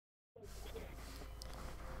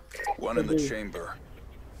One in the chamber.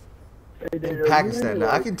 In Pakistan. Now,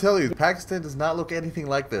 I can tell you, Pakistan does not look anything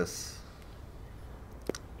like this.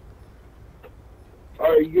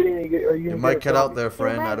 You might get out there,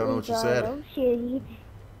 friend. I don't know what you said.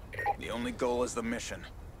 The only goal is the mission.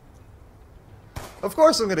 Of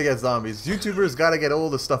course I'm gonna get zombies. YouTubers gotta get all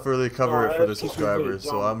the stuff early to cover it for their subscribers,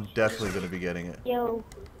 so I'm definitely gonna be getting it. Yo.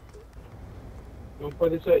 You wanna play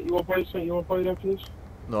this? You wanna play this? You wanna play it after this?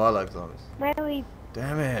 No, I like zombies. My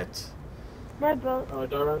Damn it. bro.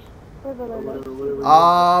 Darash?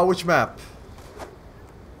 Which map?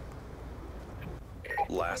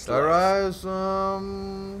 Last Alright,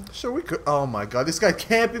 sure we could. Oh my god, this guy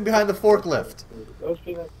camping behind the forklift.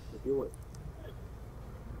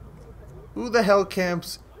 Who the hell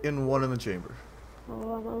camps in one in the chamber?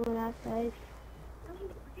 Oh, I'm on that side.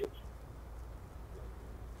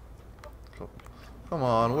 Come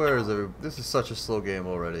on, where is everybody? This is such a slow game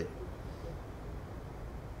already.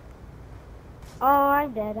 Oh,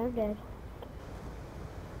 I'm dead. I'm dead.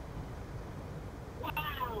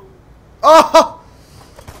 Oh!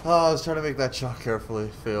 I was trying to make that shot carefully.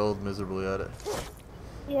 Failed miserably at it.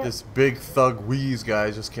 Yep. This big thug Wheeze guy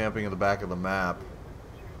is just camping in the back of the map.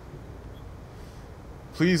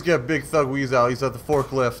 Please get Big Thug Wheeze out. He's at the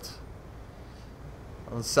forklift.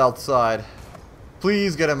 On the south side.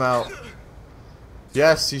 Please get him out.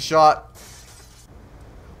 Yes, he shot.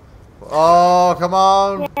 Oh, come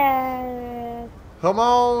on. Yeah. Come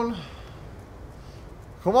on.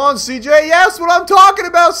 Come on, CJ. Yes, what I'm talking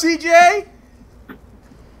about, CJ.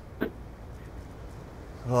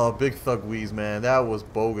 Oh, Big Thug Wheeze, man. That was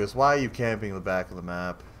bogus. Why are you camping in the back of the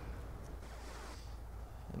map?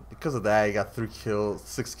 And because of that, he got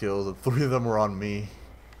 6 kills, and 3 of them were on me.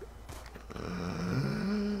 No.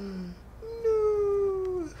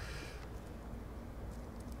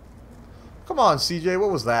 Come on, CJ.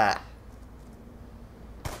 What was that?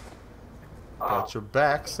 Got your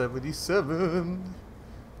back, 77.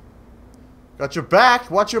 Got your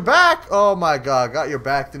back. Watch your back. Oh my god. Got your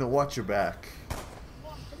back. Didn't watch your back.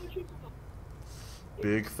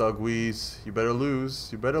 Big Thug Wheeze. You better lose.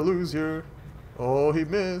 You better lose here. Oh, he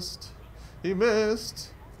missed. He missed.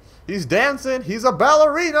 He's dancing. He's a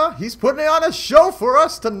ballerina. He's putting on a show for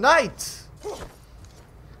us tonight.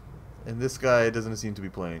 And this guy doesn't seem to be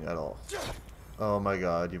playing at all. Oh my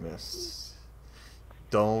god, you missed.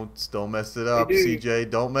 Don't mess it up, CJ.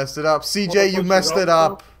 Don't mess it up. CJ, you messed it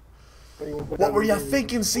up. What were you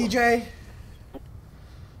thinking, CJ?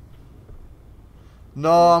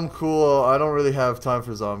 No, I'm cool. I don't really have time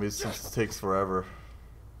for zombies since it takes forever.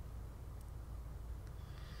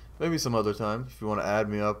 Maybe some other time. If you want to add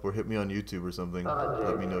me up or hit me on YouTube or something,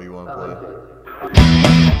 let me know you want to play.